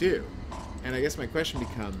he going to do? And I guess my question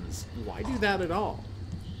becomes, why do that at all?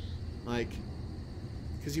 Like,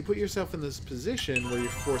 Because you put yourself in this position where you're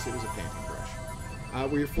forced... It was a painting brush.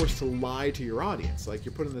 Where you're forced to lie to your audience. Like,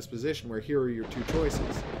 you're put in this position where here are your two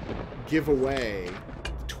choices. Give away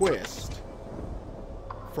the twist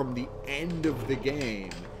from the end of the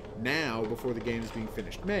game, now, before the game is being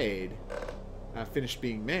finished being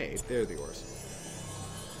made. There are the oars.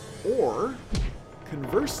 Or,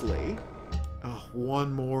 conversely... Oh,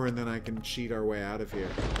 one more and then I can cheat our way out of here.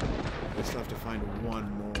 We still have to find one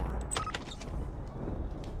more. Come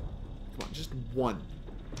on, just one.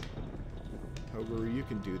 Hoguru, you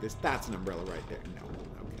can do this. That's an umbrella right there. No.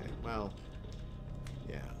 Okay, well...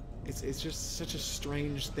 Yeah. It's just such a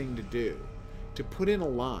strange thing to do. To put in a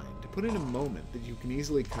line, to put in a moment that you can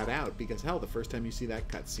easily cut out, because, hell, the first time you see that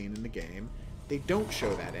cutscene in the game, they don't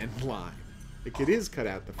show that end line. Like, it is cut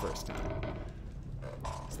out the first time.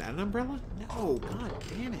 Is that an umbrella? No, god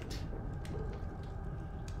damn it.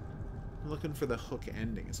 I'm looking for the hook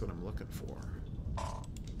ending is what I'm looking for.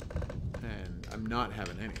 And I'm not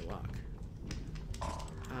having any luck.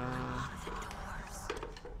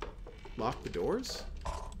 Lock the doors?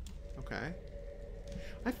 Okay.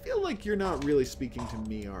 I feel like you're not really speaking to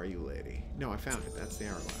me, are you, lady? No, I found it. That's the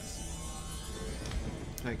hourglass.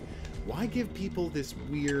 Like, why give people this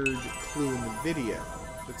weird clue in the video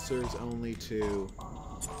that serves only to...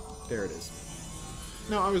 There it is.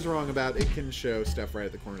 No, I was wrong about it. It can show stuff right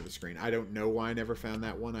at the corner of the screen. I don't know why I never found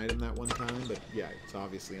that one item that one time, but yeah, it's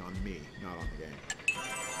obviously on me, not on the game.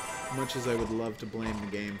 Much as I would love to blame the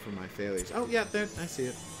game for my failures. Oh, yeah, there, I see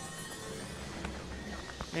it.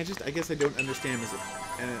 I guess I don't understand.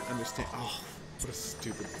 Oh, what a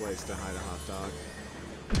stupid place to hide a hot dog.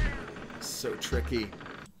 So tricky.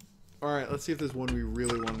 Alright, let's see if there's one we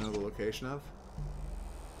really want to know the location of.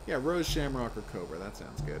 Yeah, Rose, Shamrock, or Cobra. That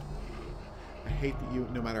sounds good. I hate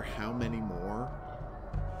that no matter how many more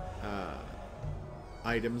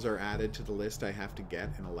items are added to the list I have to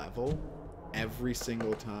get in a level, every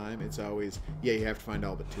single time, it's always, yeah, you have to find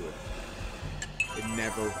all but 2 of them. It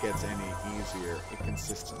never gets any easier. It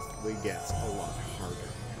consistently gets a lot harder.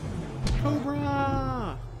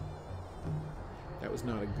 Cobra! That was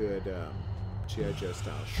not a good G.I. Joe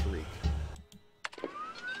style shriek.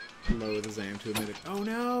 Lower the Zam to admit it. Oh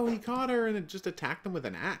no, he caught her and it just attacked him with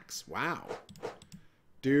an axe. Wow.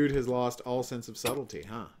 Dude has lost all sense of subtlety,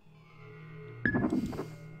 huh?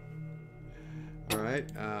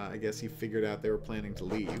 Alright, I guess he figured out they were planning to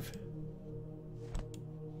leave.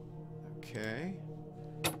 Okay.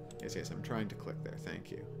 Yes, I'm trying to click there.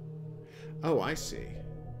 Thank you. Oh, I see.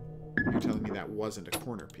 You're telling me that wasn't a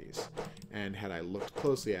corner piece. And had I looked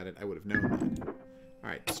closely at it, I would have known that.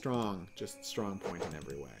 Alright, strong. Just strong point in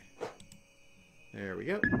every way. There we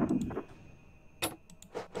go.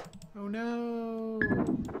 Oh no!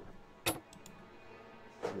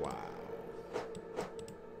 Wow.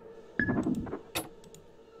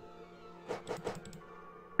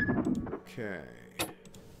 Okay.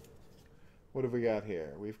 What have we got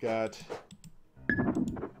here? We've got...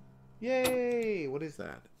 Yay! What is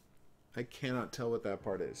that? I cannot tell what that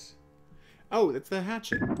part is. Oh, it's the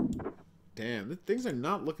hatchet. Damn, things are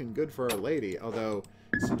not looking good for Our Lady. Although,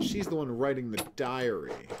 since she's the one writing the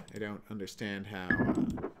diary, I don't understand how,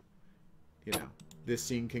 you know, this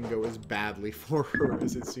scene can go as badly for her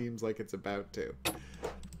as it seems like it's about to.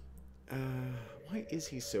 Why is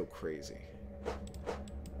he so crazy?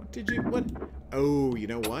 What? Oh, you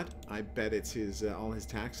know what? I bet it's his, all his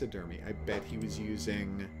taxidermy. I bet he was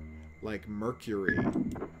using, like, mercury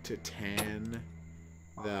to tan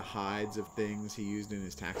the hides of things he used in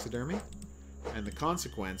his taxidermy. And the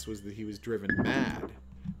consequence was that he was driven mad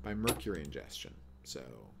by mercury ingestion. So,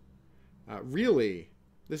 really,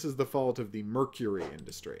 this is the fault of the mercury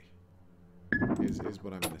industry, is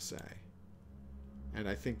what I'm going to say. And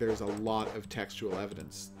I think there's a lot of textual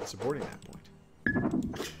evidence supporting that point.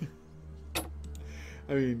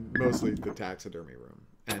 I mean, mostly the taxidermy room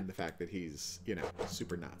and the fact that he's, you know,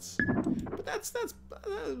 super nuts. But that's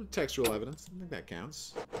textual evidence. I think that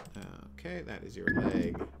counts. Okay, that is your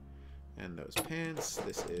leg and those pants.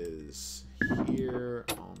 This is here,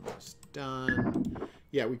 almost done.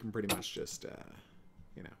 Yeah, we can pretty much just,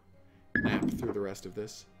 you know, nap through the rest of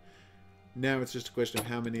this. Now it's just a question of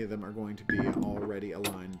how many of them are going to be already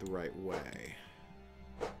aligned the right way.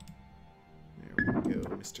 There we go,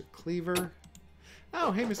 Mr. Cleaver. Oh,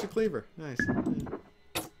 hey, Mr. Cleaver. Nice.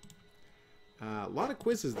 A lot of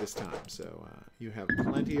quizzes this time, so you have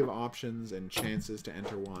plenty of options and chances to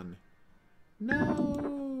enter one.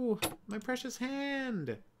 No! My precious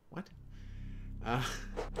hand! What?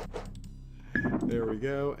 There we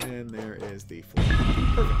go, and there is the floor.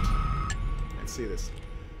 Perfect. Let's see this.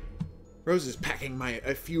 Rose is packing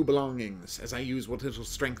a few belongings as I use what little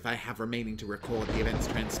strength I have remaining to record the events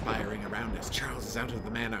transpiring around us. Charles is out of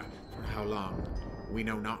the manor. For how long? We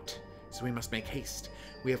know not. So we must make haste.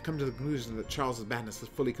 We have come to the conclusion that Charles's madness has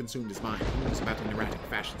fully consumed his mind. He moves about in erratic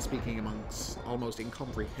fashion, speaking amongst almost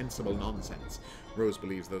incomprehensible nonsense. Rose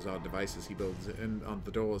believes those odd devices he builds on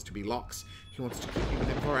the doors to be locks. He wants to keep me with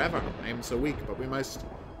him forever. I am so weak, but we must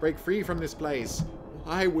break free from this place.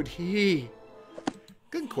 Why would he?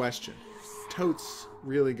 Good question. Totes,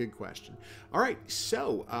 really good question. Alright,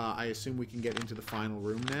 so I assume we can get into the final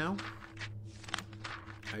room now.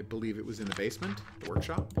 I believe it was in the basement, the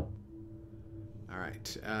workshop.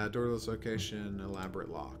 Alright, doorless location, elaborate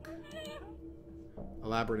lock.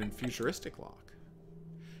 Elaborate and futuristic lock.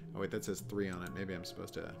 Oh wait, that says 3 on it. Maybe I'm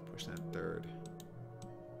supposed to push that third.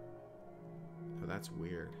 Oh, that's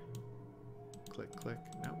weird. Click, click.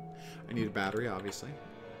 No. I need a battery, obviously.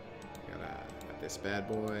 Got this bad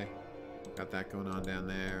boy. Got that going on down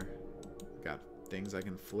there. Got things I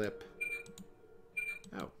can flip.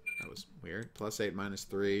 Oh, that was weird. +8 -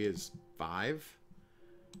 3 is 5.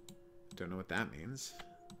 Don't know what that means.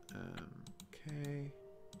 Okay.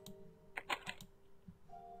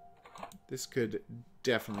 This could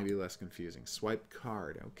definitely be less confusing. Swipe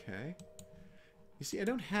card. Okay. You see, I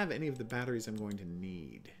don't have any of the batteries I'm going to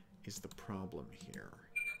need, is the problem here.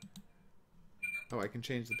 Oh, I can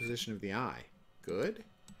change the position of the eye. Good.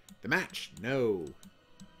 The match. No.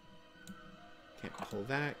 Can't pull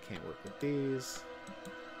that. Can't work with these.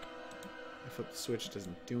 I flip the switch.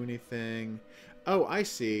 Doesn't do anything. Oh, I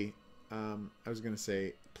see. I was going to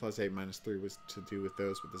say +8 - 3 was to do with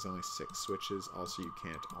those, but there's only 6 switches. Also, you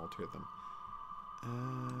can't alter them.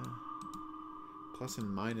 Plus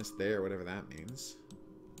and minus there, whatever that means.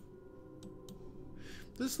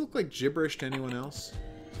 Does this look like gibberish to anyone else?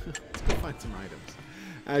 Let's go find some items.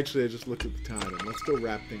 Actually, I just looked at the time, and let's go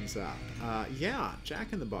wrap things up. Yeah,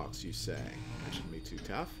 Jack in the Box, you say. That shouldn't be too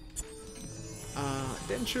tough.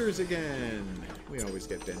 Dentures again. We always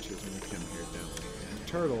get dentures when we come here, don't we? And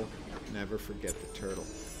turtle. Never forget the turtle.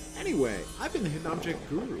 Anyway, I've been the Hidden Object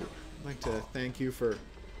Guru. I'd like to thank you for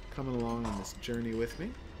coming along on this journey with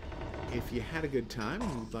me. If you had a good time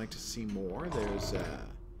and you'd like to see more, there's a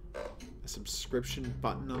subscription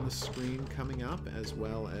button on the screen coming up, as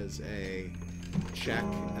well as a check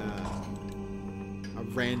a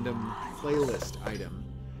random playlist item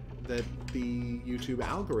that the YouTube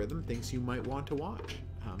algorithm thinks you might want to watch.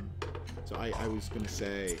 So I was going to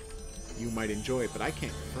say you might enjoy it, but I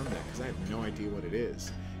can't confirm that because I have no idea what it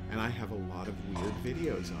is. And I have a lot of weird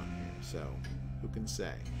videos on here, so who can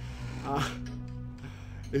say?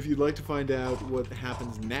 If you'd like to find out what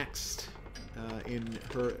happens next in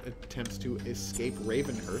her attempts to escape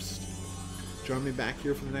Ravenhearst, join me back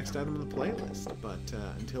here for the next item on the playlist. But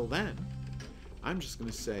until then, I'm just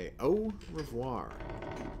going to say au revoir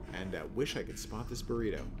and wish I could spot this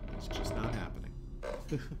burrito. It's just not happening.